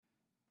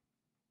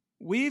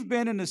We've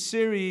been in a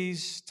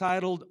series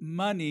titled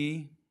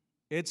Money,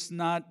 It's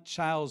Not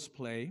Child's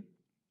Play.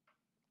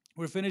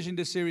 We're finishing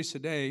this series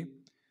today.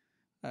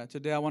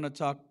 Today I want to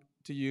talk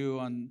to you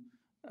on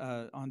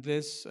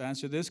this,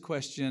 answer this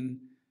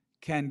question.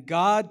 Can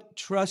God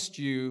trust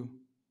you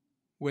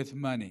with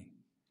money?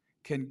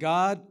 Can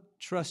God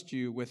trust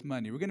you with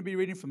money? We're going to be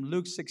reading from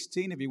Luke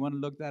 16, if you want to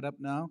look that up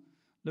now.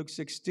 Luke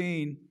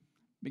 16,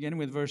 beginning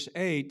with verse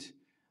 8.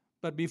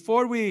 But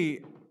before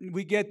we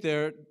get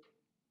there,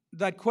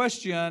 that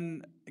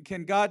question,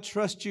 can God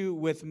trust you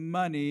with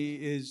money,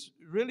 is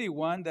really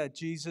one that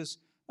Jesus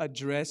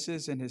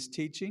addresses in his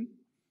teaching.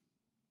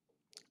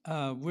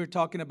 We're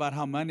talking about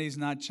how money is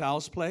not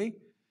child's play.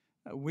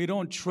 We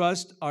don't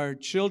trust our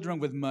children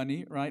with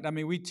money, right? I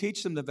mean, we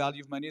teach them the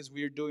value of money, as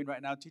we are doing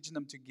right now, teaching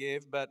them to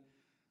give. But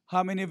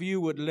how many of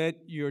you would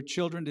let your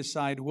children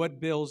decide what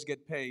bills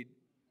get paid,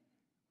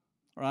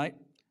 right?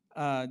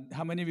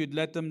 How many of you would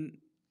let them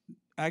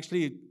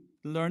actually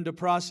learn the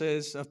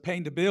process of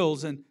paying the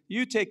bills, and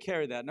you take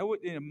care of that? No,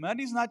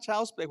 money's not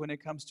child's play when it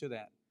comes to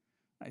that.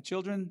 Right?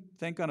 Children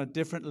think on a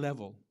different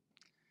level.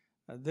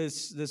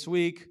 This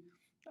week,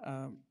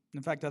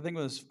 in fact, I think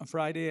it was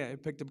Friday, I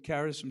picked up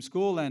Karis from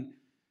school, and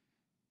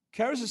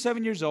Karis is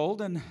 7 years old,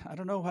 and I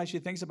don't know how she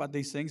thinks about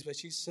these things, but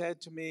she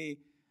said to me,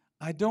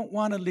 "I don't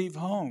want to leave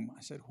home."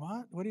 I said,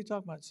 "What? What are you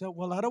talking about?" She said,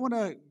 "Well, I don't want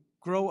to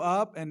grow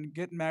up and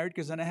get married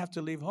because then I have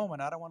to leave home,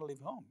 and I don't want to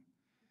leave home."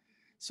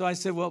 So I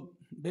said, "Well,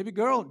 baby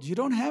girl, you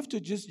don't have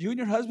to. Just you and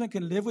your husband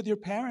can live with your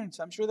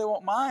parents. I'm sure they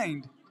won't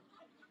mind."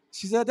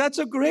 She said, "That's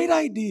a great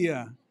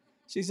idea."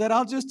 She said,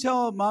 "I'll just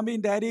tell mommy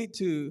and daddy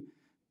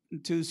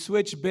to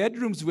switch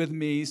bedrooms with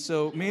me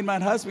so me and my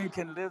husband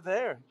can live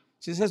there."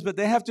 She says, "But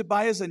they have to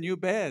buy us a new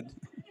bed."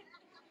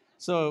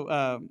 So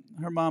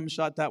her mom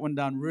shot that one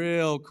down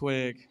real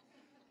quick,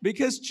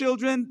 because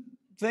children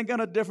think on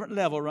a different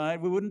level,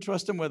 right? We wouldn't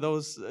trust them with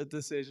those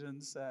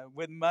decisions.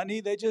 With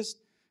money,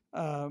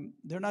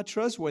 they're not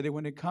trustworthy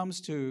when it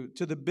comes to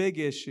the big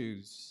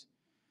issues.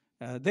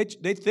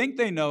 They think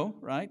they know,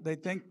 right? They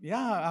think,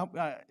 yeah,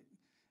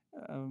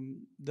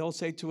 they'll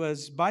say to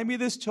us, "Buy me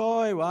this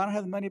toy." Well, I don't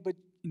have the money, but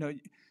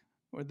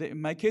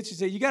my kids would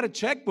say, "You got a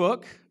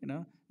checkbook?"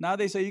 Now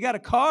they say, "You got a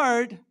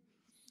card?"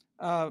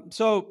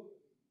 So,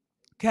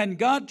 can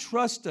God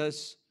trust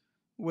us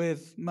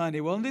with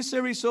money? Well, in this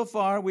series so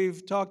far,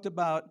 we've talked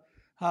about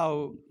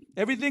how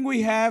everything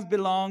we have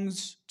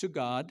belongs to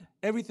God,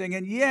 everything,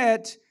 and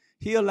yet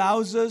He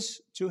allows us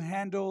to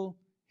handle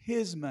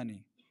His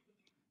money.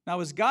 Now,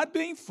 is God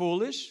being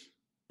foolish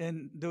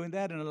in doing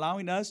that and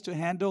allowing us to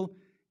handle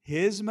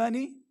His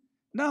money?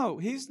 No,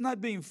 He's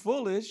not being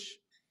foolish.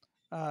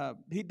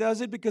 He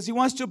does it because He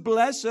wants to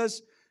bless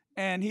us,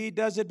 and He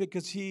does it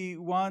because He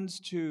wants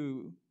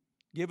to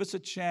give us a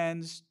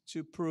chance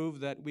to prove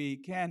that we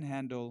can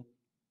handle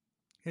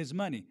His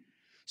money.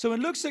 So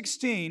in Luke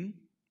 16,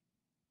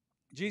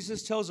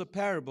 Jesus tells a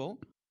parable.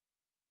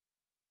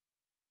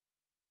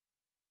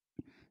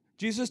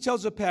 Jesus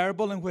tells a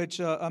parable in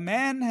which a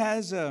man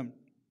has a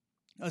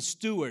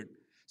steward,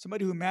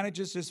 somebody who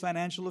manages his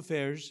financial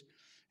affairs.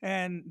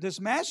 And this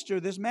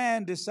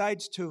man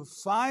decides to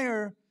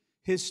fire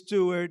his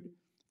steward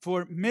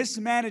for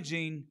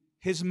mismanaging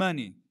his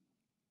money.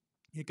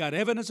 He got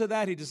evidence of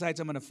that. He decides,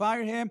 "I'm going to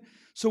fire him."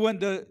 So when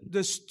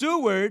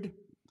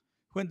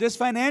when this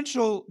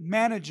financial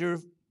manager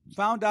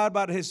found out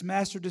about his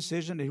master's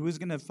decision that he was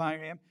going to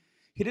fire him,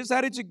 he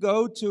decided to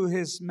go to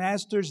his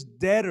master's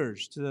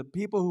debtors, to the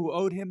people who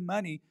owed him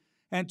money,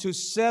 and to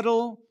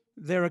settle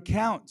their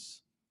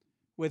accounts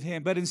with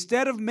him. But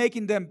instead of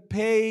making them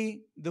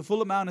pay the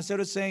full amount, instead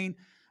of saying,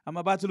 "I'm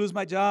about to lose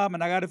my job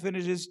and I got to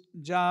finish this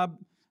job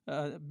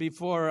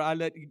before I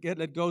get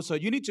let go, so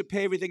you need to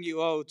pay everything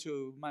you owe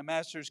to my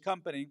master's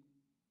company,"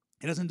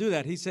 he doesn't do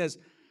that. He says,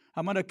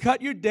 "I'm going to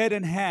cut your debt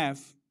in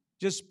half.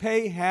 Just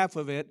pay half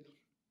of it."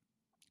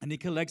 And he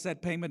collects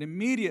that payment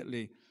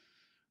immediately.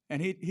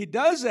 And he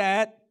does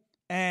that,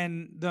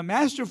 and the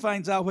master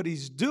finds out what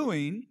he's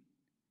doing,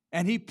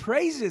 and he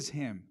praises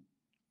him.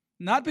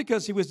 Not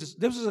because this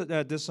was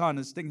a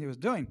dishonest thing he was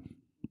doing,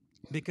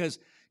 because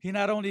he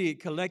not only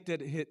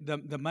collected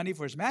the money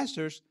for his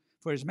master,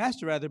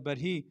 but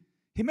he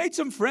made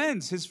some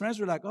friends. His friends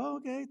were like, "Oh,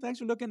 okay, thanks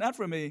for looking out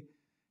for me."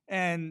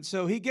 And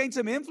so he gained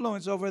some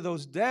influence over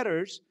those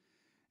debtors,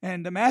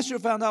 and the master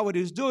found out what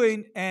he was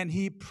doing, and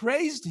he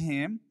praised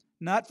him,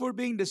 not for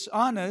being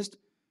dishonest,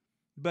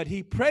 but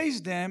he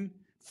praised him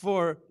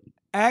for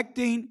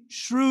acting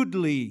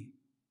shrewdly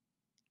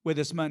with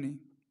his money.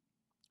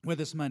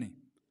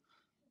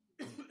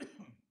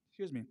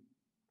 Excuse me.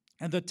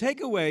 And the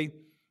takeaway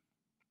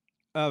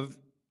of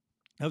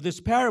this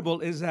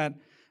parable is that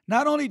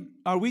not only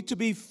are we to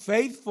be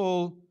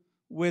faithful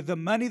with the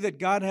money that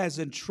God has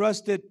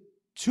entrusted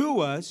to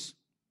us,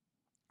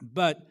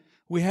 but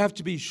we have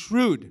to be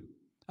shrewd.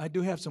 I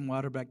do have some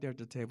water back there at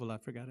the table. I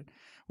forgot it.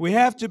 We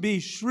have to be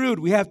shrewd.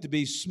 We have to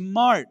be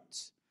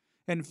smart.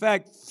 In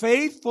fact,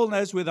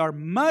 faithfulness with our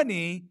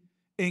money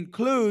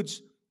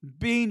includes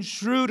being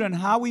shrewd in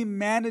how we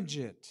manage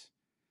it.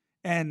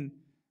 And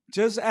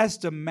just as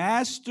the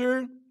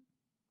master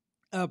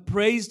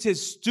praised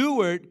his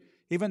steward,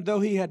 even though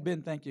he had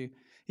been, thank you,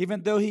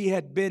 even though he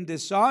had been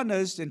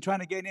dishonest and trying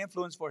to gain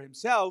influence for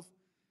himself,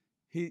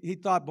 he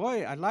thought,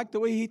 boy, I like the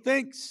way he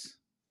thinks.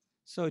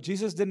 So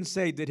Jesus didn't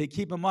say, did he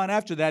keep him on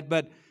after that?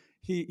 But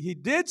he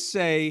did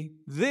say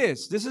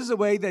this. This is the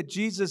way that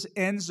Jesus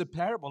ends the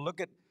parable.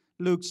 Look at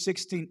Luke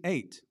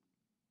 16:8.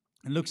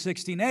 In Luke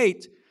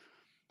 16:8,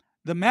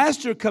 the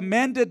master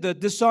commended the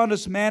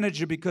dishonest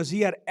manager because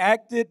he had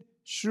acted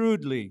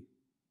shrewdly.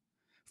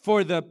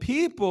 For the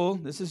people,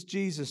 this is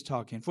Jesus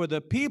talking, for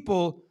the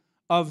people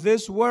of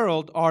this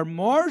world are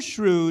more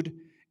shrewd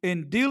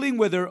in dealing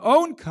with their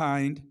own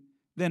kind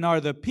than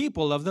are the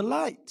people of the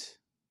light.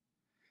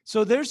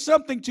 So there's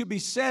something to be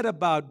said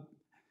about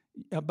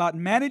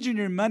managing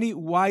your money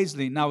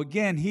wisely. Now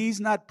again, he's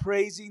not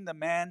praising the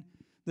man,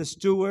 the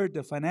steward,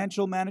 the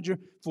financial manager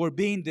for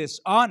being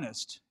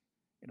dishonest.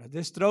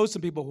 This throws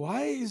some people,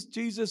 why is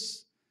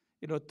Jesus,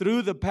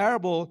 through the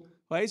parable,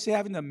 why is he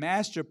having the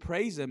master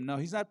praise him? No,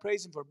 he's not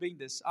praising for being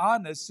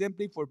dishonest,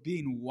 simply for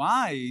being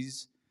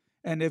wise.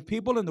 And if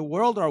people in the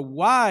world are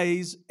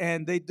wise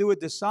and they do it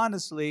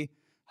dishonestly,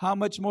 how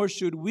much more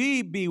should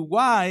we be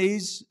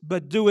wise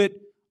but do it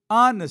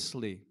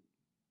honestly?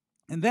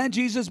 And then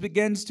Jesus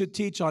begins to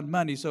teach on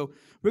money. So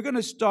we're going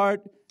to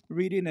start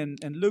reading in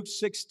Luke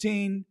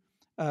 16,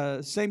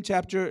 same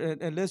chapter,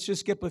 and let's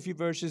just skip a few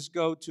verses,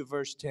 go to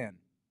verse 10.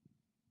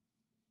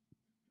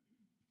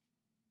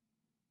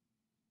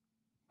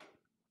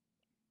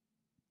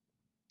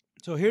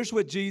 So here's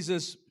what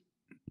Jesus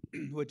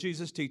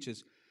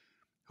teaches.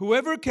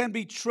 Whoever can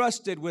be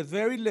trusted with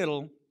very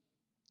little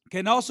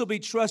can also be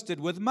trusted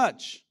with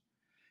much.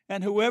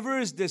 And whoever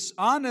is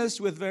dishonest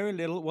with very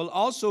little will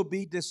also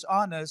be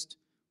dishonest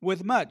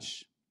with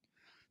much.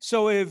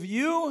 So if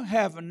you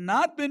have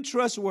not been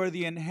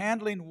trustworthy in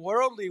handling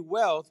worldly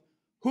wealth,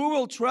 who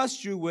will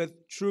trust you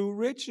with true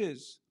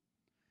riches?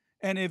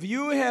 And if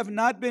you have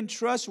not been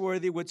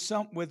trustworthy with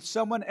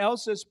someone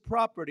else's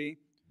property,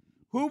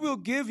 who will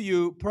give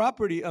you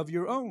property of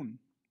your own?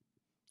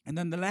 And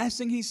then the last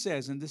thing he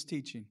says in this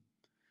teaching,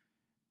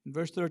 in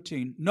verse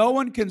 13, no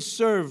one can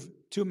serve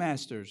two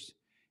masters.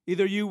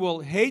 Either you will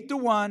hate the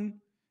one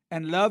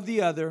and love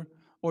the other,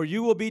 or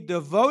you will be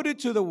devoted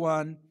to the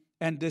one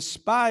and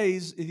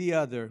despise the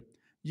other.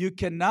 You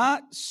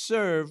cannot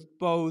serve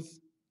both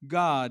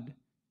God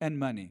and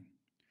money.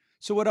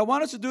 So what I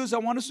want us to do is I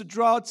want us to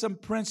draw out some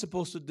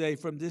principles today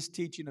from this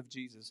teaching of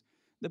Jesus.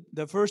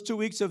 The first 2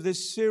 weeks of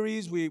this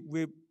series,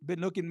 we've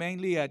been looking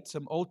mainly at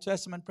some Old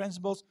Testament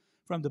principles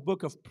from the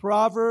book of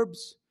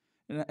Proverbs.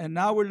 And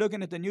now we're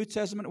looking at the New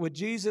Testament, what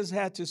Jesus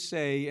had to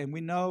say. And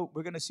we know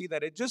we're going to see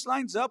that it just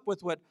lines up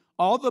with what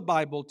all the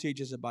Bible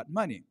teaches about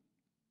money.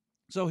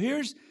 So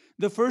here's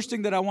the first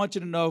thing that I want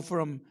you to know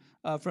from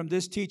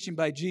this teaching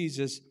by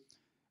Jesus.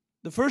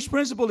 The first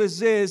principle is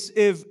this: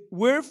 if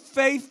we're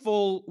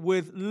faithful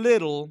with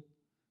little,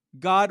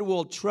 God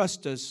will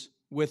trust us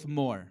with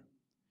more.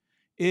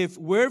 If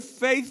we're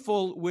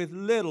faithful with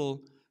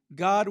little,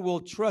 God will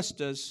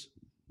trust us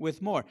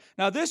with more.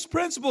 Now, this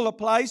principle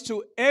applies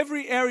to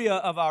every area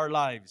of our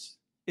lives.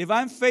 If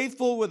I'm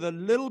faithful with a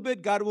little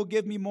bit, God will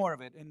give me more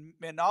of it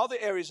in all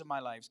the areas of my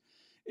lives,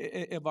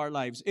 of our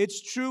lives.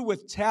 It's true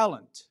with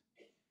talent.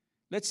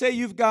 Let's say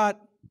you've got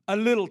a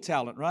little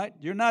talent, right?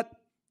 You're not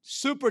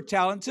super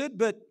talented,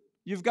 but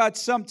you've got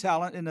some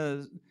talent in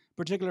a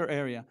particular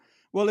area.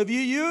 Well, if you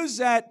use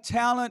that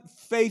talent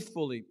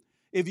faithfully,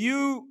 if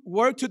you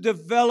work to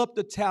develop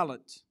the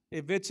talent,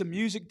 if it's a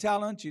music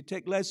talent, you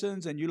take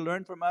lessons and you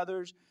learn from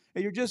others,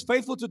 and you're just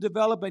faithful to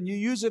develop and you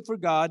use it for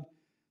God,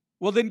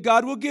 well, then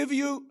God will give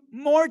you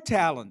more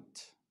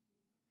talent.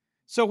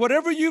 So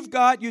whatever you've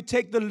got, you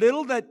take the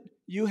little that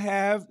you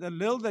have, the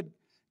little that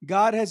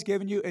God has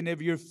given you, and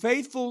if you're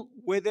faithful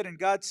with it and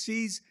God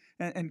sees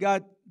and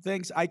God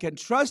thinks, I can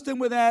trust him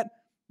with that,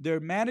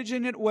 they're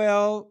managing it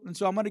well, and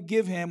so I'm going to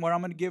give him or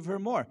I'm going to give her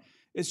more.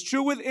 It's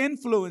true with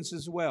influence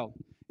as well.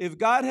 If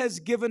God has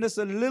given us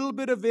a little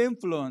bit of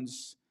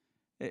influence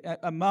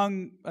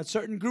among a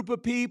certain group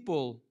of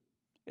people,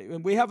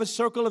 and we have a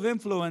circle of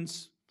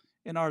influence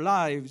in our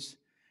lives,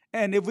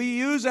 and if we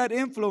use that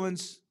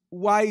influence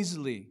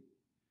wisely,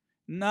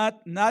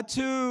 not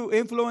to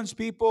influence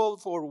people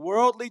for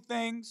worldly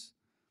things,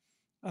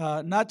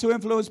 not to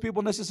influence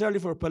people necessarily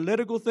for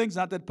political things,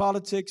 not that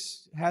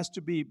politics has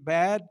to be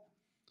bad,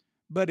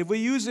 but if we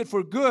use it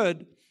for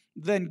good,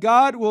 then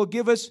God will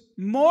give us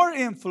more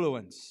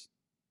influence.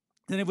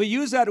 And if we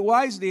use that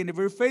wisely and if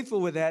we're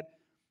faithful with that,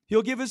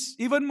 he'll give us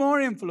even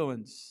more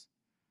influence.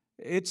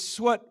 It's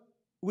what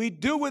we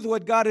do with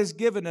what God has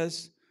given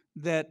us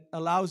that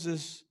allows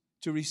us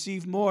to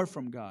receive more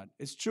from God.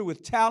 It's true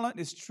with talent.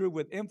 It's true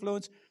with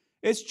influence.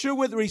 It's true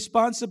with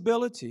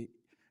responsibility.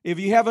 If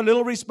you have a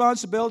little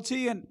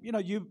responsibility and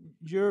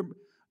you're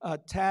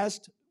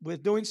tasked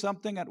with doing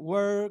something at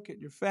work, at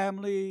your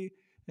family,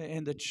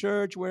 in the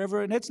church,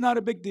 wherever, and it's not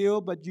a big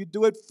deal, but you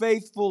do it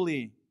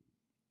faithfully.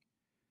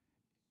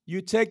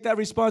 You take that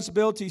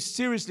responsibility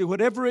seriously,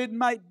 whatever it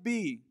might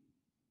be.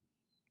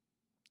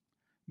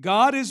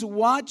 God is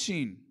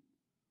watching.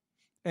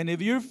 And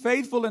if you're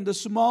faithful in the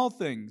small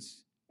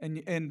things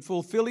and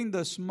fulfilling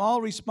the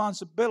small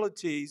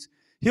responsibilities,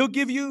 He'll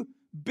give you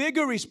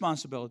bigger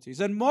responsibilities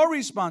and more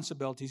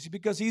responsibilities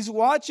because He's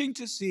watching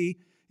to see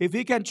if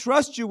He can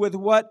trust you with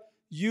what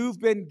you've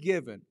been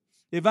given.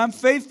 If I'm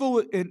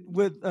faithful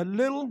with a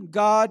little,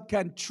 God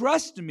can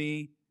trust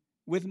me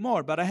with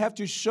more. But I have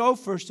to show,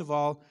 first of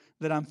all,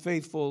 that I'm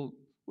faithful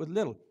with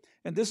little.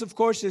 And this, of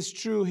course, is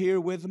true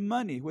here with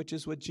money, which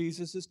is what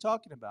Jesus is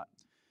talking about.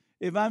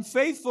 If I'm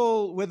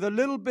faithful with a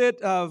little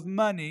bit of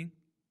money,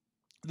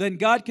 then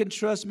God can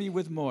trust me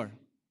with more.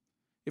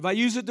 If I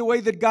use it the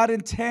way that God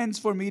intends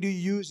for me to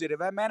use it,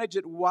 if I manage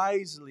it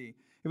wisely,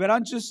 if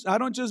I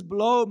don't just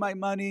blow my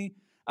money,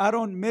 I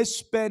don't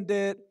misspend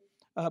it,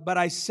 but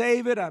I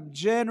save it, I'm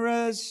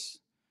generous,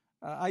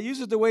 I use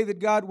it the way that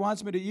God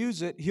wants me to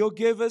use it, He'll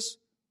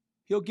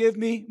give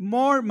me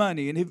more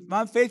money. And if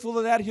I'm faithful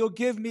to that, He'll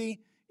give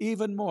me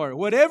even more.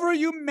 Whatever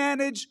you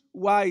manage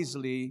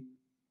wisely,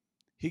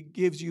 He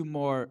gives you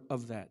more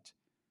of that.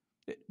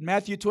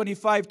 Matthew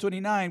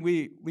 25:29,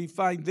 we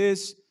find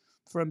this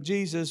from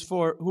Jesus.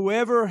 For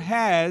whoever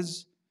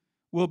has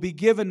will be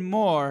given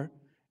more,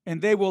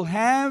 and they will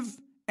have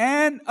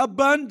an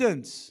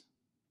abundance.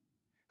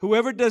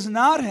 Whoever does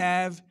not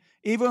have,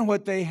 even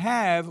what they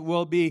have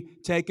will be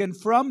taken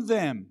from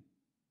them.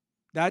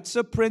 That's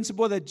a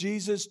principle that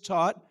Jesus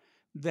taught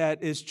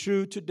that is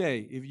true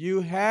today. If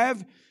you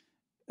have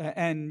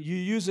and you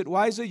use it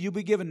wisely, you'll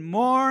be given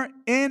more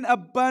in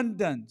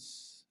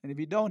abundance. And if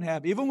you don't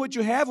have, even what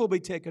you have will be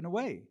taken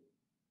away.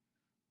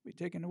 Be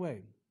taken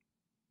away.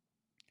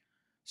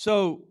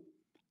 So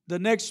the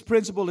next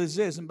principle is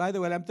this. And by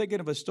the way, I'm thinking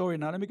of a story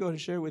now. Let me go ahead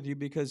and share it with you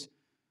because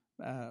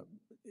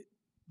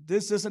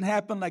this doesn't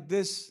happen like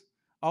this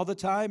all the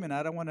time. And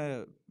I don't want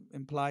to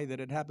imply that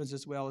it happens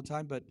this way all the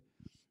time. But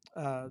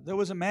there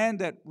was a man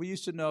that we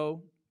used to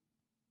know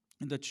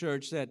in the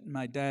church that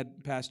my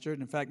dad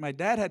pastored. In fact, my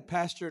dad had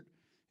pastored,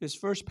 his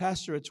first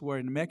pastorates were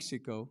in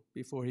Mexico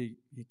before he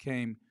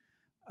came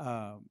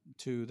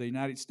to the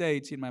United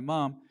States, he and my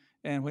mom.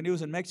 And when he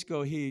was in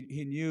Mexico,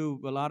 he knew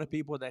a lot of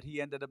people that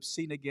he ended up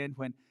seeing again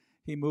when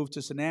he moved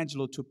to San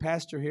Angelo to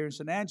pastor here in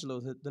San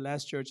Angelo, the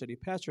last church that he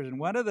pastored. And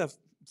one of the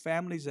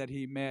families that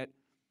he met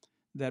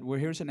that were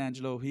here in San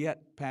Angelo, he had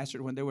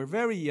pastored when they were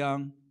very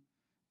young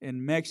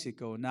in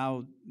Mexico.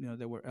 Now,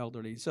 they were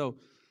elderly. So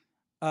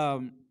I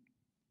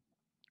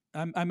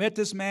met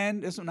this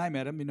man. That's when I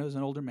met him. He was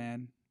an older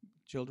man,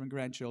 children,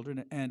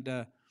 grandchildren.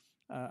 And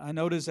I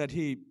noticed that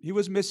he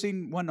was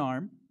missing one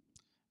arm.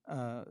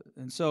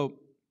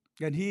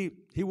 And he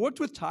worked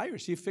with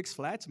tires. He fixed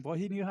flats. And boy,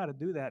 he knew how to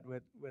do that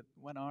with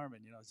one arm.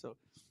 And, so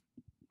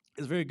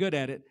he was very good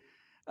at it.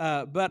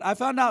 But I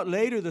found out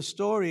later the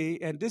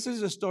story, and this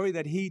is a story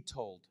that he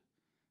told,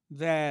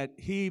 that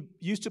he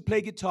used to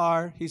play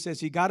guitar. He says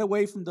he got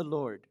away from the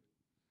Lord.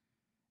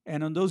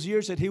 And on those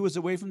years that he was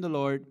away from the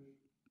Lord,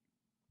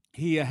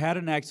 he had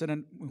an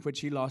accident in which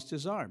he lost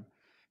his arm.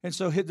 And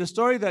so the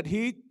story that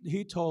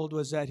he told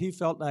was that he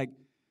felt like,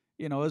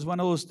 it was one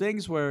of those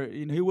things where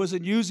he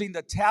wasn't using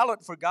the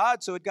talent for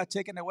God, so it got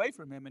taken away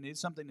from him, and it's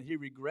something that he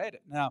regretted.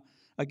 Now,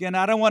 again,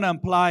 I don't want to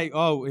imply,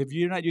 if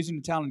you're not using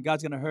the talent,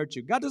 God's going to hurt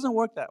you. God doesn't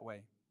work that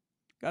way.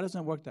 God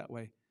doesn't work that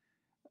way.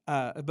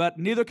 But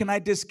neither can I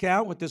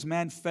discount what this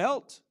man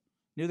felt.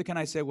 Neither can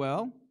I say,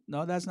 well,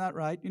 no, that's not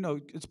right.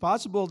 It's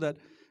possible that,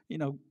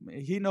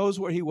 he knows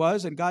where he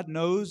was, and God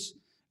knows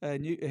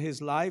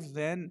his life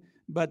then.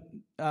 But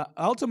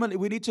ultimately,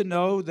 we need to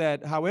know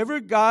that however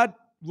God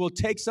will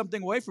take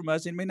something away from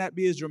us, it may not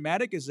be as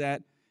dramatic as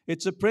that.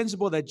 It's a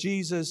principle that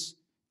Jesus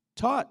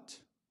taught.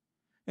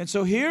 And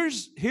so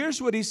here's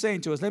what he's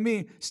saying to us. Let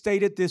me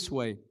state it this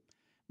way.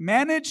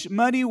 Manage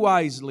money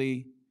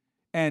wisely,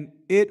 and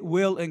it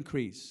will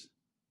increase.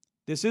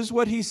 This is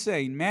what he's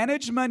saying.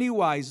 Manage money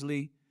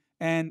wisely,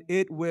 and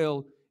it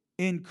will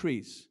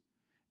increase.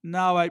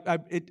 Now, I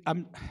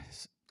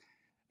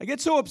get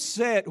so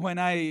upset when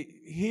I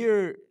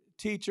hear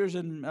teachers,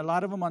 and a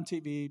lot of them on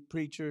TV,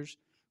 preachers,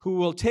 who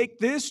will take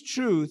this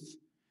truth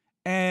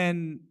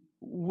and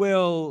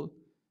will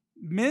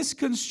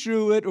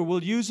misconstrue it or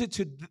will use it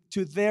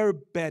to their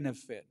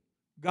benefit.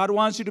 God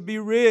wants you to be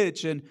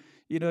rich, and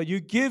you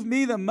give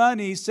me the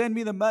money, send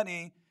me the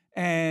money,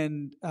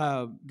 and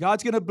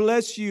God's going to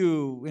bless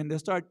you. And they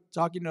start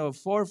talking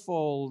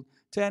fourfold,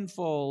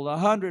 tenfold,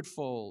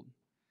 100-fold.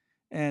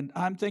 And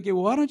I'm thinking,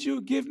 well, why don't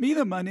you give me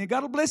the money?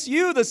 God will bless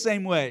you the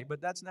same way.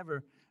 But that's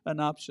never an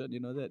option.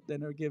 They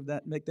never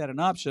make that an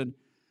option.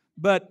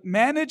 But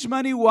manage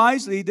money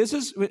wisely.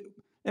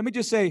 Let me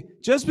just say,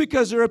 just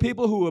because there are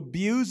people who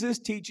abuse this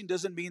teaching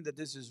doesn't mean that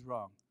this is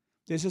wrong.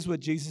 This is what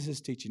Jesus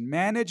is teaching.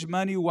 Manage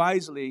money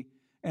wisely,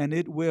 and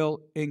it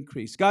will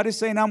increase. God is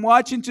saying, I'm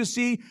watching to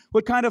see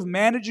what kind of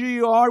manager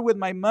you are with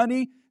my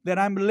money that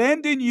I'm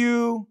lending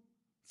you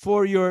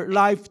for your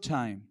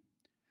lifetime.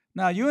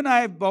 Now, you and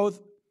I have both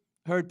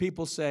heard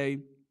people say,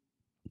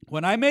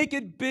 when I make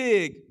it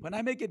big, when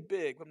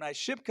my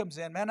ship comes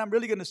in, man, I'm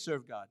really going to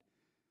serve God.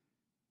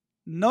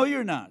 No,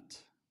 you're not.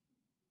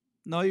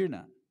 No, you're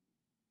not.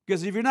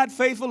 Because if you're not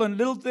faithful in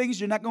little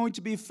things, you're not going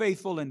to be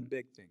faithful in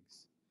big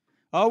things.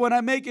 Oh, when I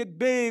make it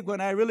big,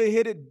 when I really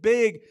hit it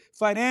big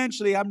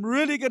financially, I'm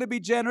really going to be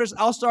generous.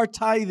 I'll start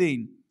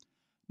tithing.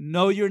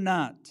 No, you're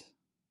not.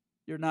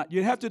 You're not.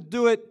 You have to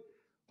do it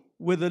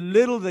with the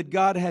little that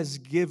God has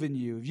given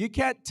you. If you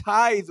can't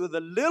tithe with a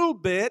little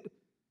bit,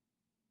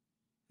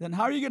 then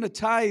how are you going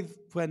to tithe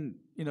when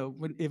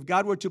if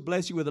God were to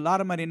bless you with a lot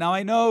of money? Now,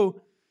 I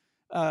know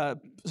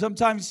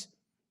sometimes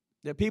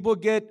that people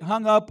get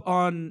hung up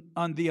on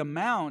the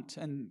amount,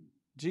 and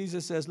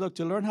Jesus says, look,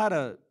 to learn how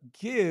to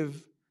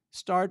give,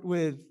 start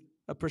with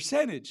a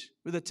percentage,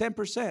 with a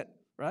 10%,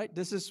 right?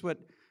 This is what,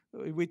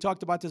 we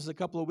talked about this a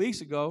couple of weeks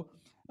ago.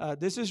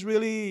 This is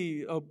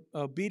really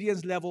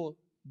obedience level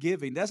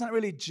giving. That's not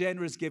really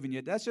generous giving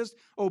yet. That's just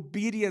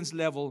obedience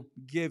level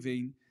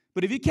giving.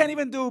 But if you can't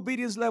even do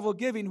obedience level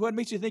giving, what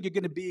makes you think you're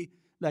going to be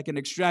like an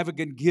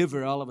extravagant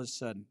giver all of a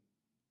sudden?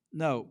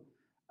 No.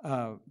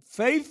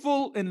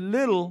 Faithful in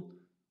little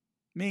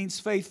means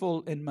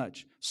faithful in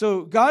much.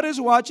 So God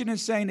is watching and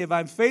saying, if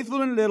I'm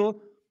faithful in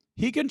little,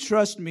 He can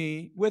trust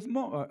me with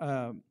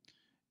more.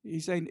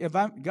 He's saying,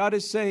 God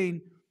is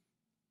saying,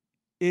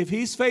 if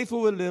He's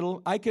faithful with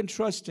little, I can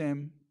trust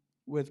Him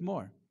with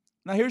more.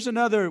 Now, here's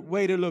another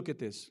way to look at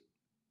this.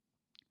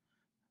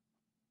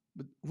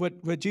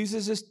 What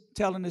Jesus is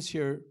telling us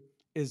here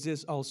is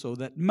this also,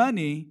 that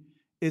money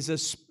is a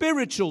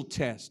spiritual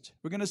test.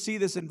 We're going to see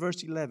this in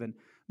verse 11.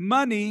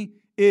 Money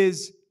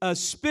is a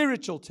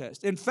spiritual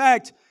test. In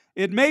fact,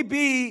 it may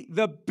be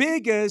the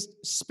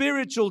biggest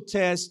spiritual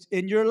test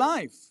in your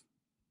life.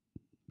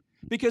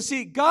 Because,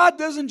 see, God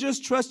doesn't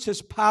just trust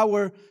His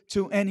power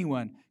to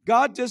anyone.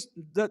 God just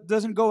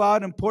doesn't go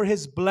out and pour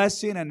His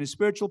blessing and His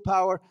spiritual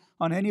power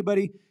on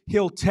anybody.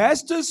 He'll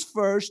test us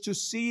first to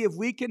see if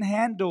we can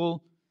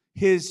handle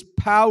His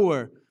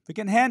power. We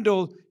can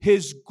handle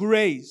His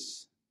grace.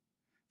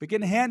 We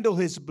can handle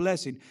His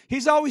blessing.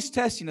 He's always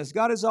testing us.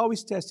 God is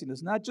always testing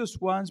us. Not just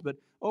once, but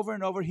over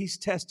and over, He's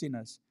testing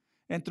us.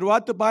 And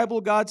throughout the Bible,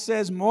 God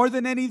says more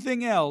than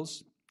anything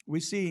else, we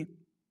see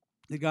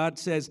that God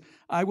says,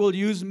 I will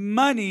use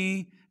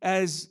money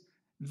as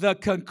the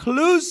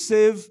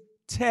conclusive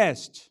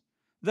test.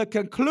 The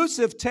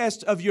conclusive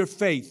test of your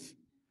faith.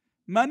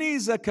 Money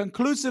is a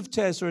conclusive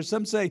test, or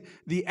some say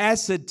the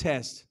acid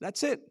test.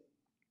 That's it.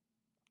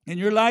 In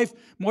your life,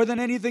 more than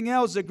anything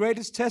else, the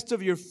greatest test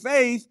of your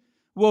faith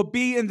will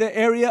be in the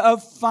area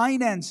of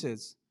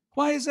finances.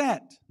 Why is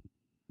that?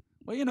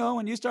 Well,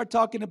 when you start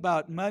talking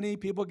about money,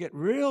 people get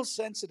real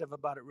sensitive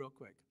about it real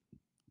quick.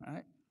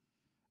 Right?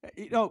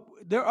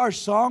 There are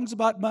songs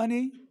about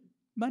money.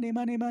 Money,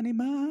 money, money,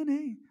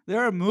 money.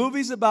 There are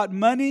movies about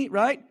money,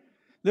 right?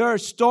 There are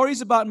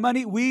stories about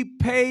money. We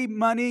pay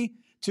money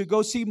to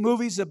go see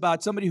movies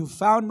about somebody who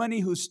found money,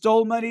 who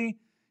stole money,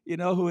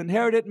 who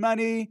inherited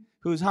money,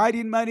 who's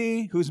hiding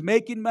money, who's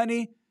making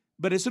money.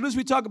 But as soon as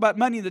we talk about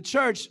money in the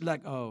church,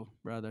 like, oh,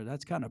 brother,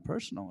 that's kind of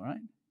personal, right?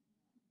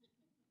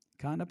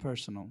 Kind of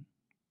personal.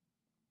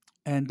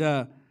 And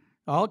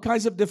all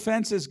kinds of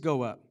defenses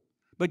go up.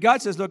 But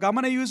God says, look, I'm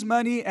going to use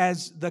money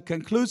as the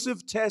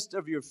conclusive test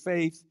of your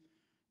faith,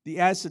 the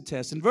acid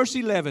test. In verse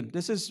 11,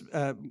 this is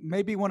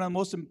maybe one of the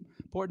most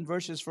important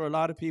verses for a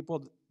lot of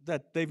people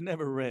that they've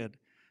never read.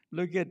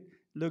 Look at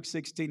Luke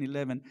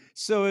 16:11.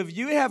 So if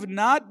you have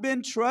not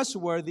been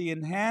trustworthy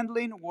in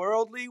handling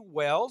worldly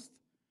wealth,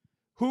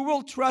 who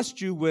will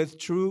trust you with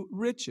true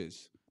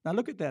riches? Now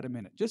look at that a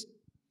minute. Just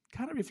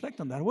kind of reflect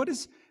on that. What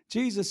is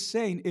Jesus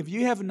saying? If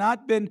you have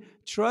not been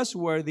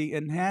trustworthy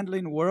in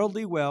handling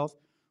worldly wealth,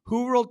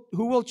 who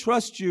will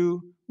trust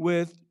you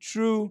with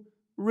true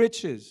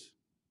riches?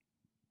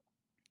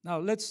 Now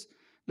let's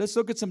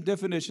look at some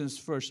definitions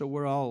first, so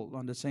we're all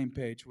on the same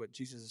page. What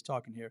Jesus is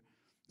talking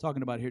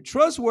about here.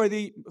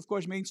 Trustworthy, of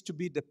course, means to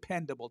be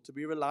dependable, to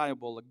be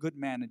reliable, a good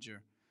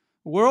manager.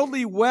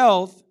 Worldly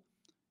wealth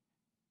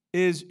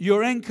is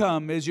your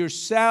income, is your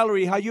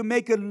salary, how you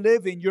make a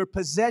living, your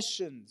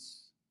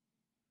possessions,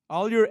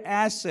 all your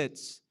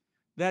assets.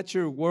 That's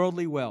your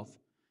worldly wealth.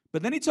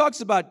 But then he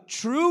talks about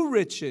true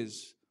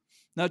riches.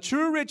 Now,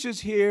 true riches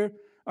here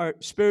are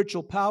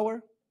spiritual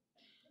power,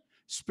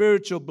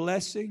 spiritual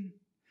blessing,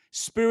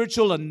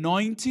 spiritual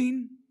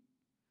anointing.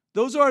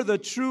 Those are the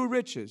true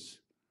riches.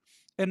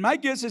 And my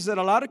guess is that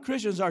a lot of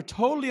Christians are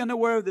totally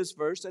unaware of this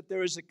verse, that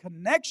there is a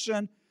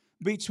connection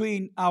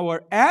between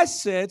our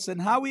assets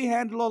and how we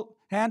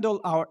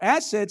handle our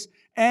assets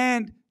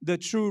and the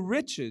true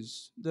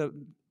riches, the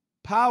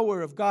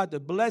power of God, the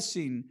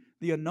blessing,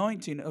 the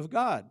anointing of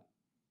God.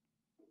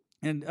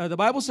 And the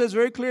Bible says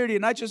very clearly,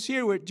 not just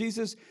here where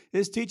Jesus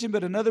is teaching,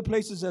 but in other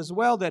places as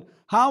well, that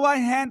how I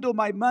handle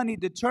my money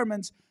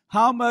determines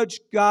how much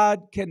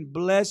God can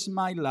bless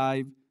my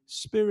life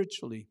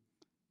spiritually.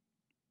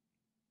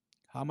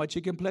 How much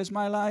He can bless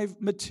my life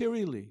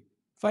materially,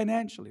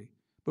 financially.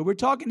 But we're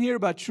talking here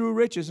about true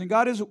riches. And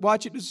God is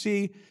watching to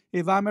see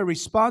if I'm a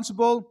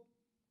responsible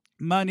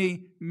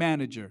money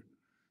manager.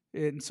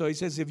 And so He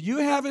says, if you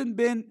haven't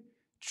been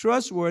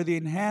trustworthy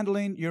in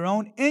handling your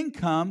own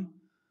income,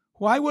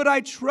 why would I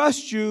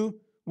trust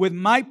you with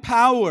my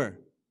power?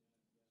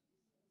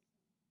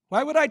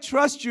 Why would I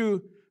trust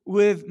you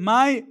with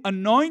my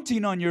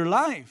anointing on your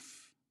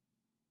life?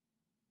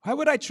 Why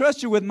would I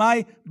trust you with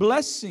my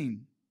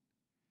blessing?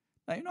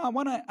 I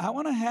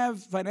want to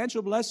have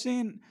financial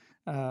blessing.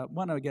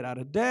 Want to get out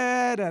of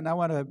debt, and I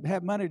want to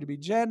have money to be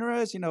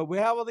generous. We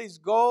have all these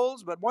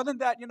goals, but more than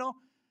that,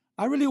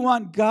 I really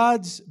want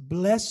God's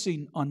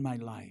blessing on my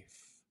life.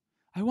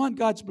 I want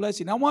God's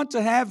blessing. I want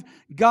to have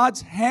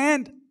God's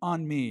hand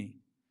on me.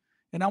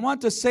 And I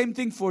want the same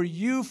thing for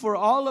you, for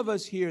all of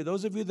us here,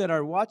 those of you that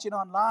are watching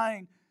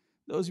online,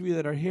 those of you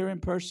that are here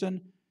in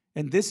person.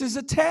 And this is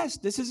a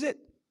test. This is it,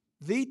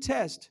 the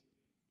test.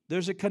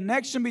 There's a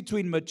connection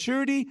between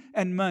maturity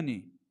and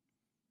money.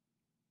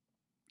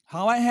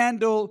 How I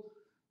handle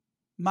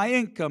my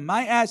income,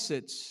 my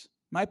assets,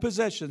 my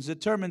possessions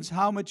determines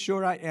how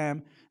mature I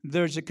am.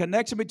 There's a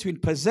connection between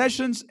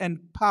possessions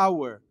and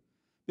power.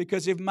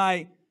 Because if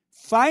my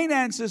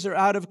finances are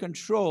out of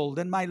control,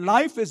 then my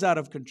life is out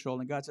of control.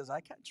 And God says, I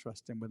can't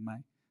trust him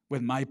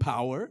with my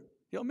power.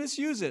 He'll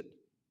misuse it.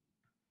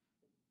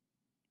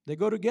 They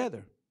go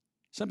together.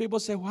 Some people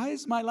say, why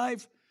is my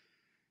life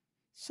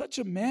such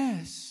a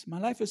mess? My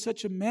life is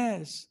such a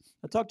mess.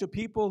 I talk to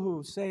people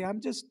who say,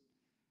 I'm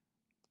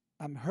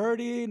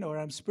hurting, or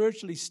I'm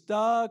spiritually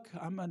stuck.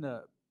 I'm in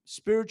a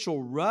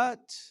spiritual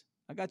rut.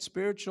 I got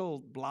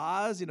spiritual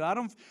blahs.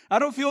 I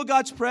don't feel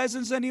God's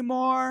presence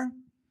anymore.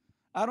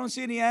 I don't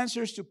see any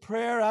answers to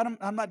prayer.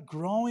 I'm not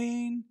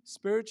growing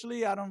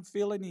spiritually. I don't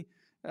feel any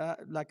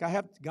like I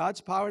have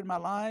God's power in my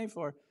life,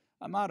 or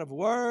I'm out of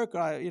work. Or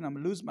I'm going to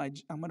lose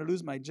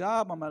my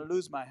job. I'm going to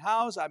lose my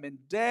house. I'm in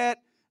debt.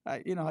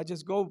 I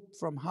just go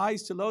from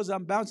highs to lows.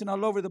 I'm bouncing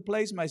all over the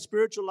place. My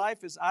spiritual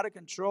life is out of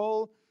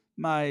control.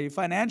 My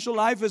financial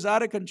life is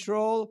out of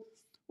control.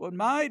 Well,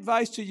 my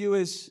advice to you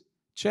is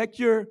check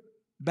your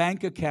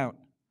bank account.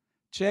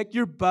 Check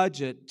your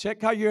budget.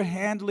 Check how you're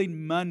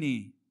handling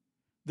money.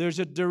 There's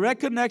a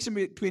direct connection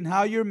between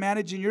how you're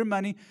managing your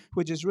money,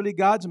 which is really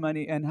God's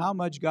money, and how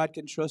much God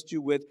can trust you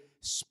with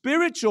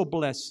spiritual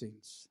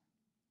blessings.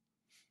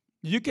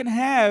 You can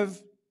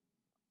have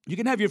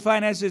your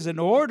finances in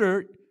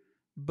order,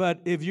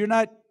 but if you're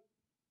not,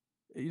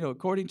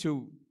 according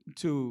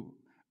to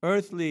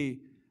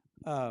earthly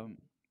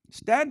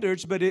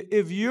standards, but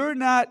if you're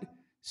not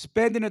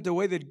spending it the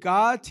way that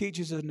God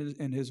teaches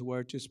in His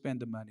Word to spend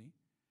the money,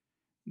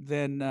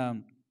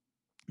 then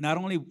not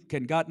only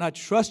can God not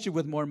trust you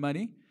with more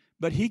money,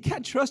 but He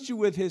can't trust you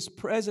with His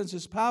presence,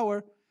 His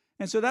power.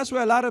 And so that's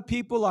why a lot of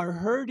people are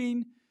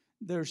hurting.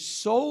 Their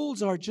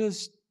souls are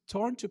just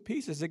torn to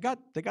pieces. They got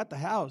the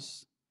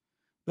house,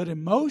 but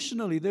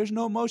emotionally, there's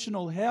no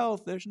emotional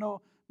health. There's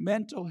no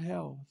mental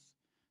health,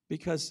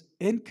 because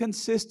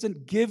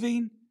inconsistent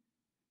giving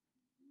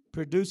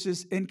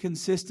produces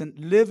inconsistent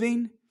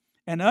living,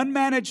 and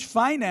unmanaged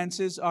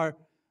finances are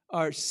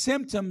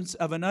symptoms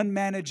of an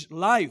unmanaged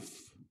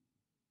life.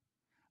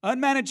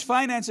 Unmanaged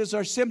finances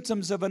are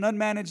symptoms of an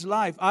unmanaged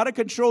life. Out of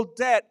control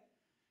debt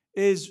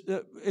is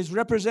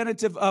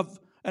representative of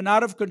an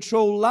out of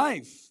control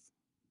life.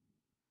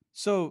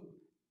 So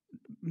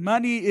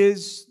money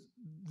is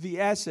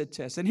the acid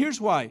test. And here's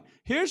why.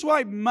 Here's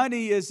why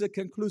money is a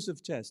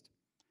conclusive test.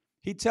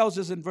 He tells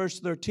us in verse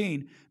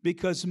 13,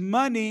 because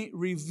money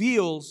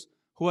reveals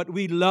what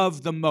we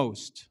love the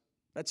most.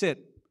 That's it.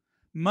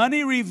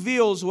 Money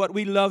reveals what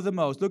we love the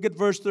most. Look at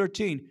verse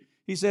 13.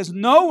 He says,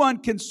 no one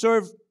can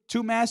serve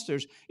two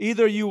masters.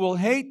 Either you will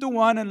hate the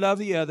one and love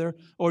the other,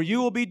 or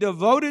you will be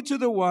devoted to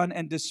the one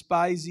and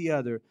despise the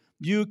other.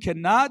 You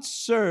cannot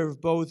serve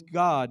both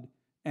God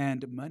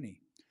and money.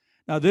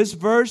 Now, this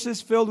verse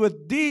is filled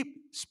with deep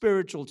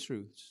spiritual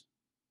truths.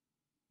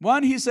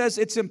 One, he says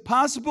it's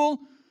impossible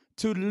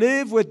to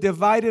live with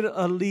divided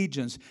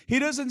allegiance. He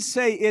doesn't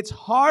say it's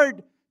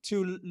hard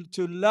to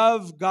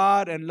love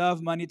God and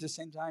love money at the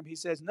same time. He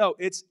says, no,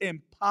 it's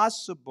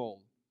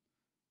impossible.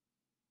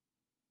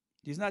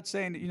 He's not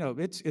saying,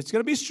 it's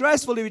going to be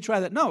stressful if you try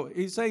that. No,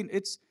 he's saying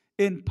it's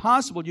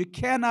impossible. You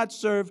cannot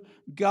serve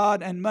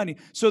God and money.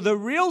 So the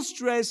real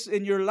stress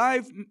in your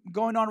life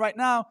going on right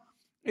now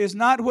is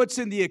not what's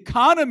in the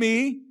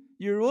economy.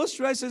 Your real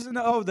stress isn't,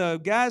 the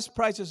gas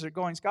prices are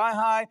going sky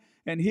high,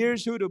 and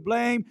here's who to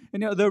blame.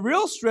 And the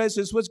real stress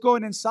is what's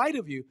going inside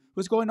of you,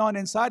 what's going on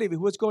inside of you,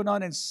 what's going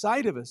on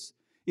inside of us.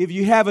 If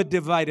you have a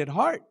divided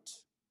heart,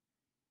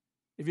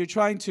 if you're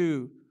trying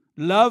to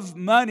love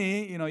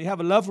money, you have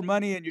a love for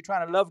money and you're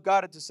trying to love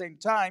God at the same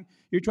time,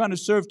 you're trying to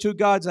serve two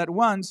gods at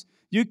once,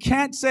 you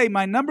can't say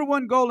my number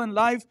one goal in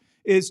life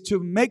is to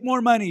make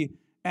more money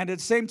and at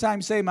the same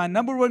time say my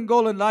number one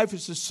goal in life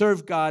is to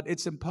serve God.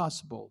 It's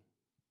impossible.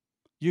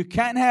 You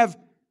can't have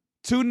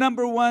two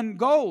number one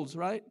goals,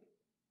 right?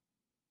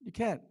 You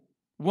can't.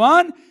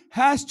 One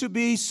has to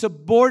be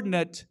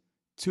subordinate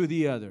to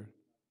the other.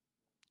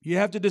 You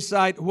have to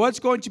decide what's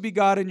going to be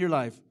God in your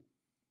life.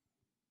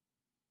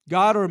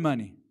 God or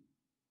money?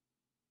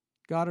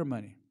 God or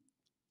money?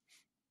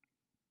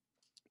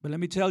 But let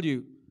me tell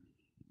you,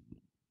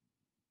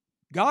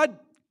 God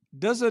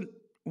doesn't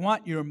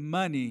want your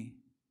money.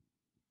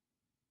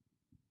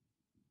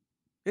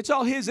 It's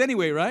all His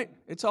anyway, right?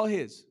 It's all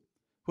His.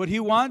 What He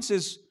wants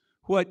is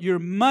what your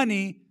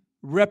money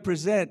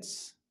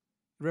represents.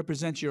 It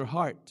represents your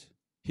heart.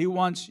 He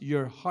wants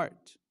your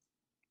heart.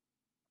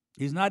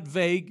 He's not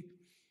vague.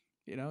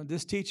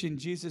 This teaching,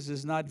 Jesus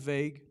is not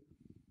vague.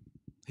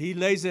 He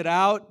lays it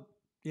out,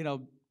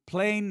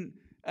 plain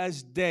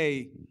as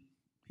day.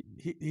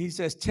 He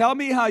says, tell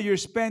me how you're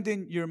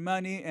spending your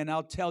money, and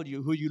I'll tell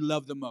you who you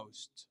love the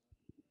most.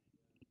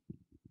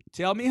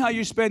 Tell me how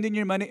you're spending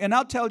your money, and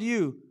I'll tell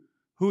you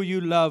who you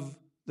love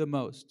the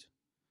most.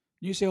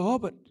 You say, oh,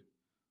 but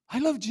I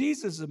love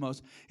Jesus the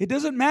most. It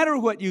doesn't matter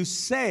what you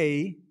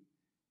say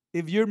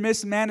if you're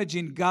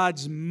mismanaging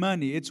God's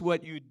money. It's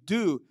what you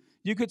do.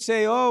 You could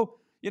say, oh,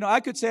 I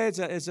could say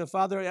as a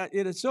father,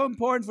 it is so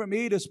important for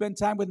me to spend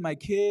time with my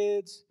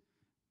kids,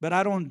 but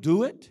I don't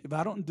do it. If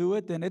I don't do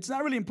it, then it's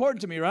not really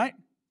important to me, right?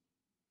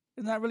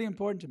 It's not really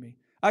important to me.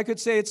 I could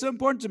say it's so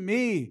important to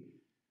me.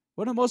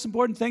 One of the most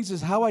important things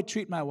is how I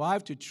treat my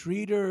wife, to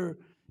treat her,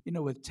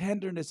 with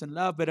tenderness and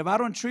love. But if I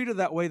don't treat her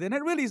that way, then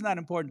it really is not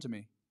important to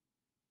me.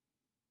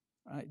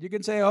 Right? You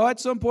can say, oh,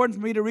 it's so important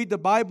for me to read the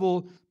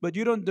Bible, but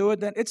you don't do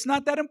it, then it's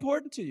not that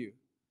important to you.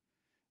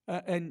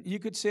 And you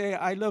could say,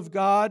 I love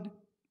God,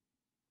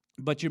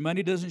 but your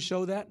money doesn't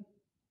show that.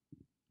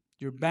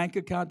 Your bank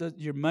account,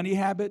 your money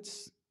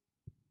habits.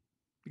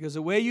 Because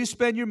the way you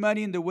spend your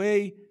money and the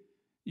way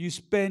you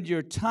spend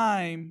your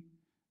time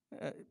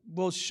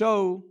will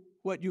show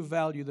what you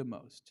value the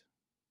most.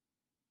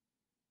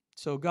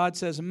 So God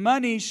says,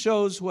 money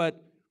shows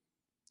what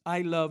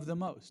I love the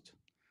most.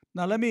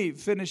 Now let me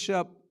finish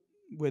up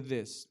with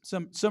this.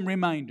 Some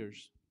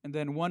reminders. And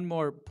then one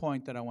more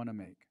point that I want to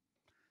make.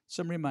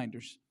 Some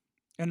reminders.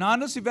 An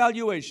honest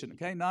evaluation,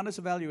 okay? An honest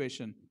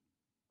evaluation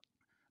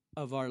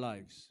of our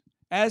lives.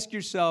 Ask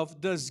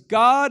yourself, does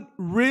God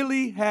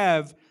really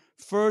have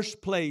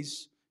first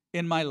place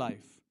in my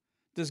life?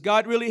 Does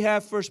God really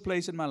have first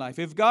place in my life?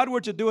 If God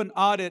were to do an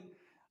audit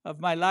of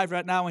my life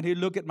right now and He'd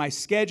look at my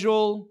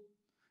schedule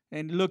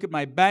and look at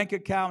my bank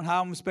account,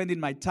 how I'm spending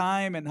my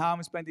time and how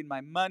I'm spending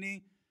my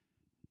money,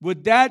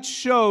 would that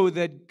show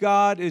that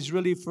God is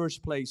really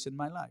first place in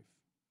my life?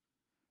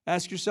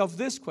 Ask yourself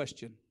this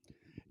question.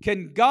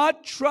 Can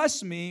God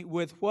trust me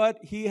with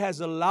what He has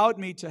allowed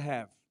me to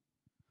have?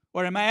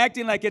 Or am I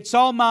acting like it's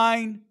all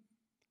mine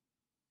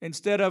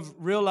instead of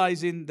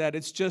realizing that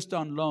it's just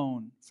on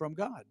loan from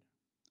God?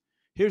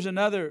 Here's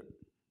another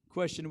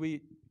question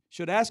we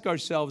should ask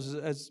ourselves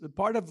as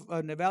part of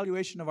an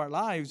evaluation of our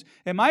lives.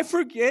 Am I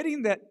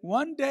forgetting that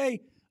one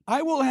day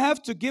I will have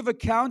to give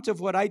account of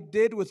what I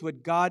did with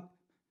what God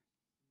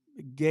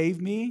gave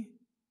me,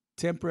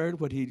 temporary,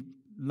 what He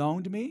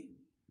loaned me?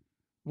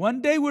 One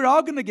day we're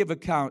all going to give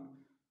account.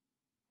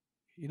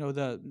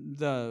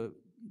 The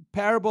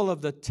parable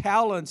of the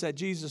talents that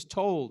Jesus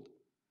told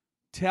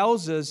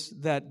tells us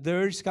that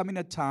there's coming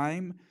a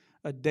time,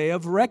 a day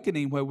of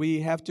reckoning, where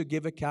we have to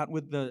give account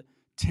with the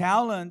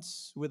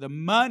talents, with the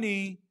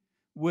money,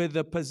 with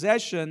the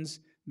possessions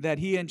that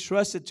He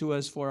entrusted to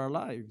us for our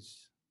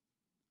lives.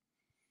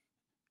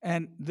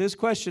 And this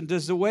question,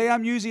 does the way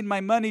I'm using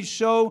my money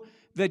show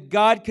that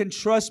God can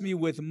trust me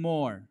with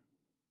more?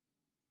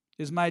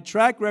 Is my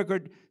track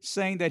record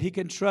saying that He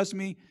can trust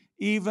me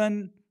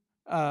even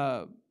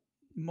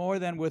more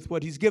than with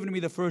what He's given me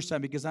the first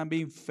time, because I'm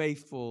being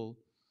faithful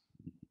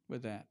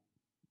with that?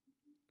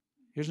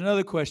 Here's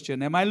another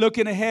question. Am I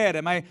looking ahead?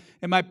 Am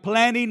I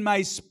planning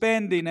my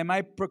spending? Am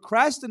I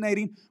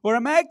procrastinating? Or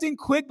am I acting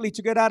quickly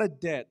to get out of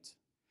debt?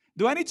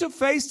 Do I need to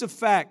face the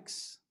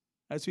facts,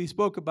 as we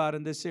spoke about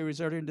in this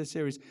series, earlier in this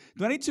series?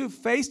 Do I need to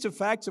face the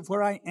facts of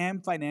where I am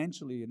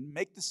financially and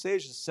make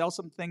decisions, sell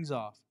some things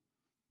off?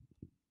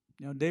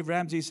 Dave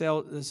Ramsey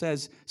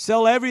says,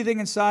 sell everything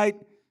in sight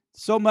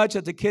so much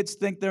that the kids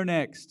think they're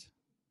next.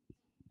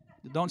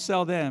 Don't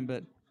sell them,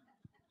 but...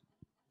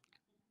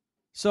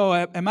 So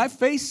am I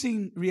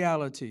facing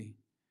reality?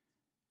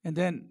 And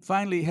then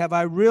finally, have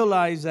I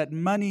realized that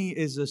money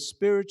is a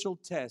spiritual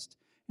test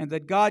and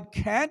that God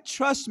cannot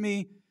trust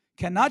me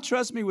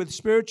with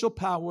spiritual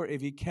power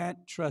if He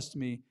can't trust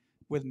me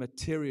with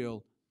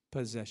material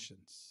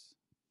possessions?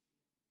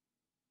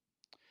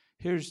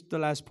 Here's the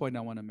last point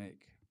I want to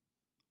make.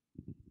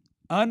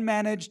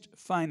 Unmanaged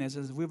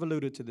finances, we've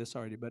alluded to this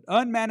already, but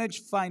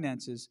unmanaged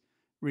finances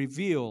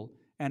reveal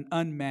an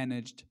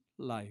unmanaged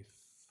life.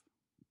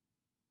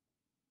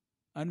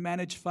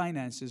 Unmanaged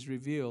finances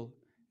reveal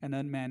an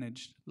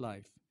unmanaged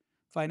life.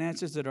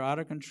 Finances that are out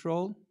of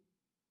control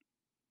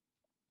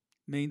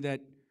mean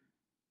that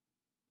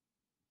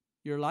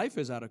your life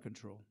is out of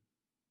control.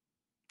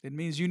 It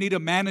means you need a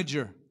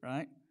manager,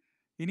 right?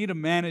 You need a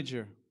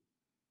manager.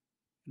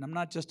 And I'm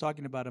not just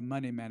talking about a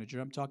money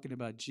manager. I'm talking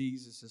about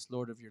Jesus as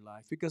Lord of your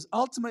life. Because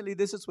ultimately,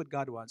 this is what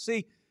God wants.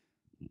 See,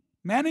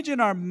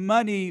 managing our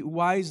money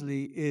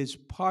wisely is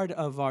part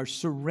of our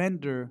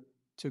surrender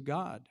to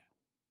God.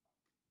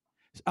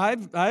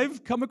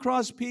 I've come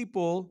across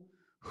people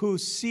who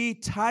see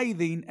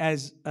tithing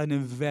as an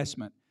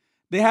investment.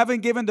 They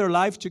haven't given their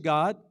life to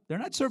God. They're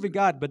not serving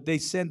God, but they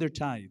send their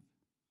tithe.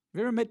 Have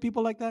you ever met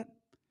people like that?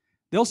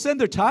 They'll send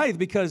their tithe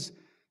because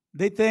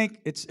They think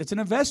it's an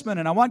investment,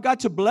 and I want God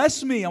to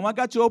bless me. I want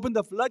God to open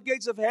the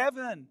floodgates of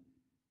heaven.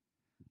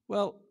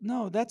 Well,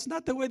 no, that's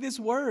not the way this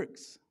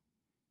works.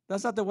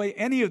 That's not the way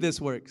any of this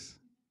works.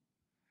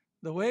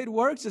 The way it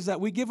works is that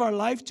we give our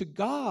life to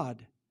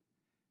God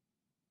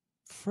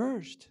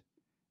first.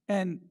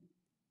 And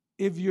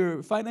if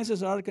your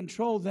finances are out of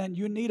control, then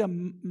you need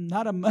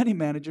not a money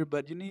manager,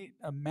 but you need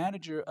a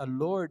manager, a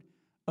Lord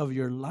of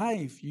your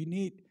life. You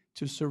need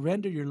to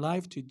surrender your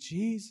life to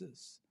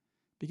Jesus.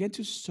 Begin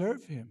to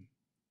serve Him.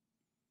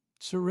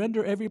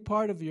 Surrender every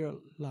part of your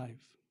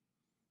life.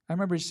 I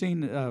remember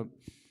seeing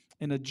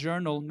in a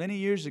journal many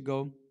years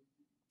ago,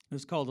 it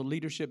was called the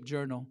Leadership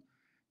Journal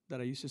that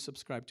I used to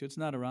subscribe to. It's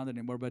not around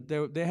anymore, but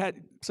they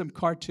had some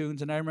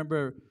cartoons, and I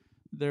remember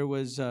there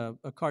was a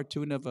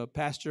cartoon of a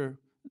pastor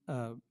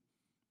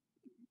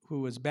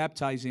who was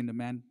baptizing a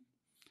man,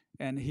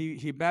 and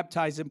he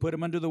baptized him, put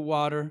him under the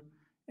water,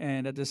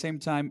 and at the same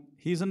time,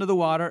 he's under the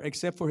water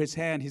except for his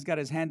hand. He's got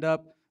his hand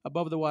up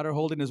above the water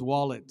holding his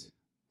wallet.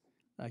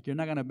 Like, you're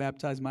not going to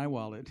baptize my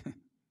wallet.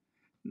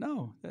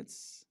 No,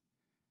 that's,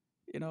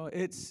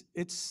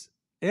 it's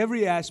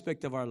every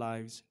aspect of our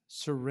lives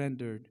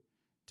surrendered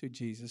to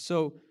Jesus.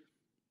 So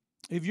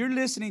if you're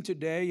listening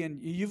today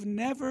and you've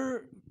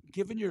never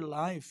given your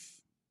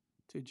life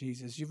to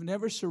Jesus, you've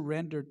never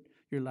surrendered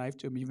your life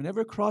to Him, you've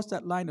never crossed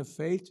that line of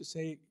faith to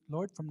say,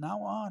 Lord, from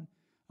now on,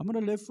 I'm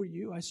going to live for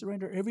You. I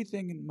surrender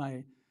everything in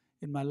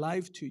my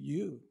life to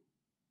You.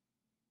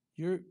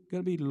 You're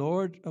going to be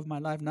Lord of my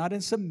life, not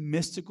in some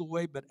mystical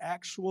way, but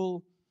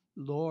actual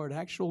Lord,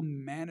 actual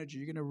manager.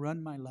 You're going to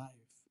run my life.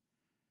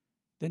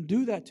 Then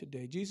do that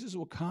today. Jesus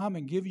will come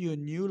and give you a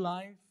new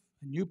life,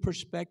 a new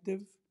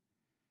perspective,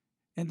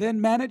 and then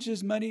manage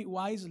His money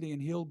wisely,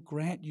 and He'll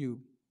grant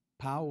you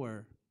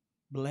power,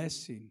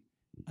 blessing,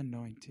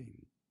 anointing.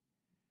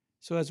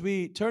 So as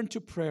we turn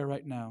to prayer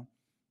right now,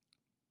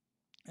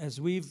 as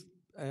we've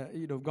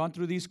gone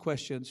through these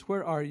questions,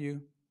 where are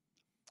you?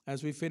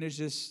 As we finish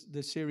this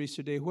series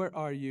today, where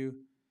are you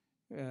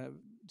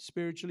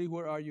spiritually?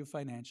 Where are you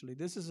financially?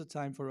 This is a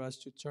time for us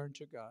to turn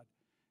to God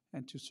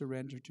and to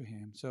surrender to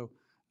Him. So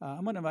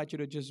I'm going to invite you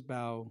to just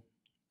bow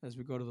as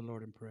we go to the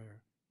Lord in prayer.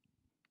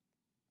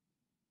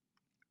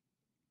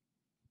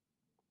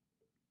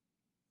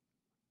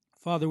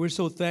 Father, we're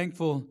so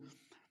thankful,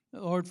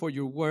 Lord, for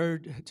Your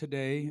word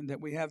today, and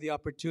that we have the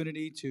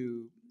opportunity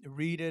to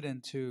read it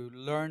and to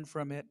learn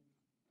from it.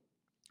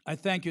 I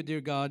thank You,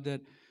 dear God,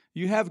 that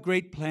You have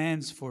great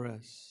plans for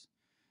us.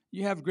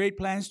 You have great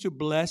plans to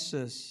bless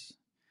us.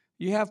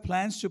 You have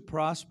plans to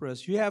prosper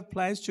us. You have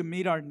plans to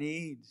meet our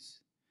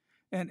needs.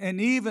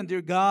 And even,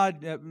 dear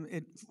God,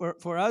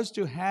 for us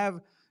to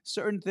have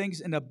certain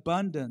things in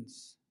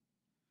abundance.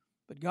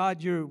 But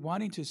God, You're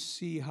wanting to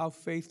see how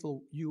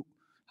faithful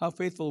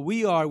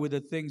we are with the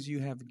things You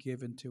have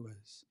given to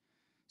us.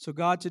 So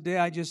God, today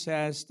I just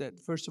ask that,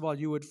 first of all,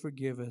 You would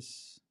forgive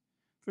us.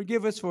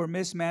 Forgive us for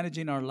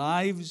mismanaging our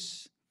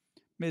lives,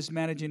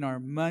 mismanaging our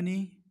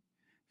money,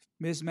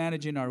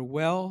 mismanaging our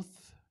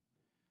wealth.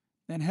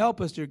 And help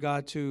us, dear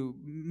God, to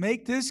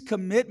make this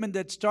commitment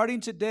that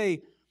starting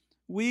today,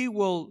 we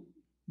will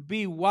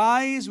be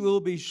wise, we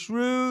will be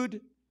shrewd,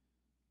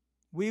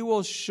 we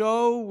will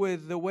show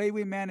with the way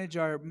we manage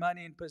our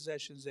money and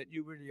possessions that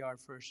You really are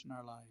first in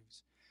our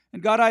lives.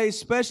 And God, I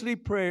especially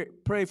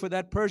pray for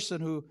that person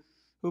who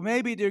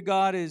maybe, dear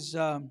God,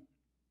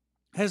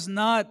 has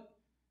not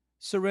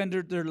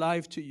surrendered their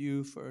life to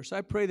You first.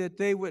 I pray that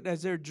they would,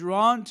 as they're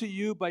drawn to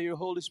You by Your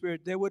Holy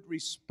Spirit, they would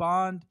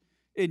respond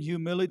in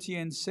humility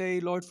and say,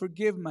 Lord,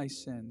 forgive my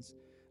sins.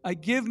 I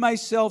give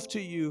myself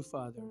to You,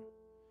 Father.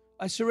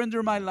 I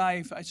surrender my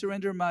life. I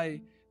surrender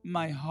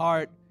my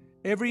heart,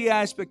 every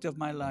aspect of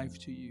my life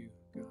to You,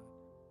 God.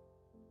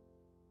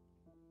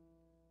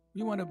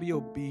 We want to be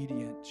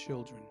obedient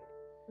children.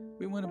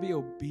 We want to be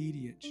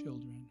obedient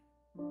children.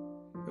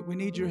 But we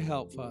need Your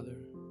help, Father.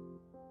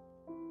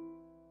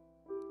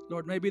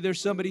 Lord, maybe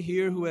there's somebody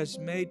here who has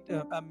made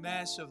a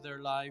mess of their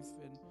life,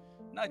 and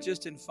not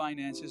just in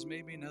finances,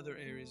 maybe in other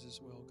areas as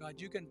well. God,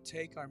 You can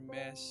take our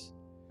mess,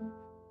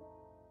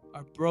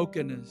 our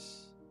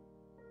brokenness,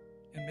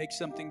 and make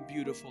something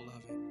beautiful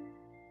of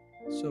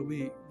it. So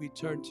we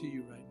turn to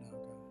You right now.